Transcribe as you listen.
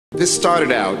This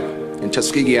started out in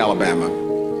Tuskegee,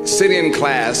 Alabama. Sitting in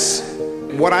class,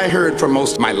 what I heard for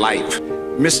most of my life,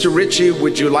 "Mr. Richie,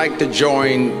 would you like to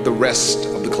join the rest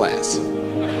of the class?"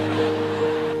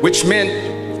 Which meant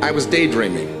I was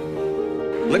daydreaming.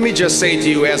 Let me just say to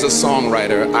you, as a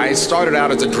songwriter, I started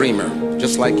out as a dreamer,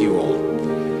 just like you all.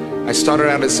 I started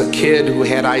out as a kid who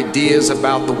had ideas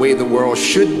about the way the world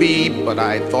should be, but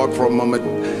I thought for a moment,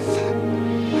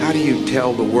 how do you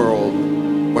tell the world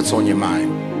what's on your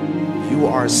mind? You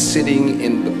are sitting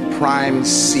in the prime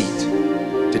seat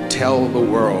to tell the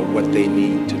world what they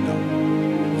need to know.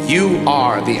 You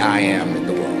are the I am in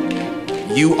the world.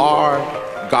 You are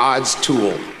God's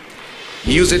tool.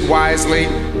 Use it wisely.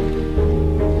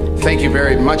 Thank you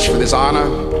very much for this honor,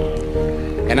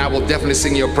 and I will definitely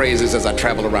sing your praises as I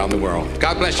travel around the world.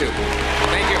 God bless you.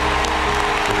 Thank you.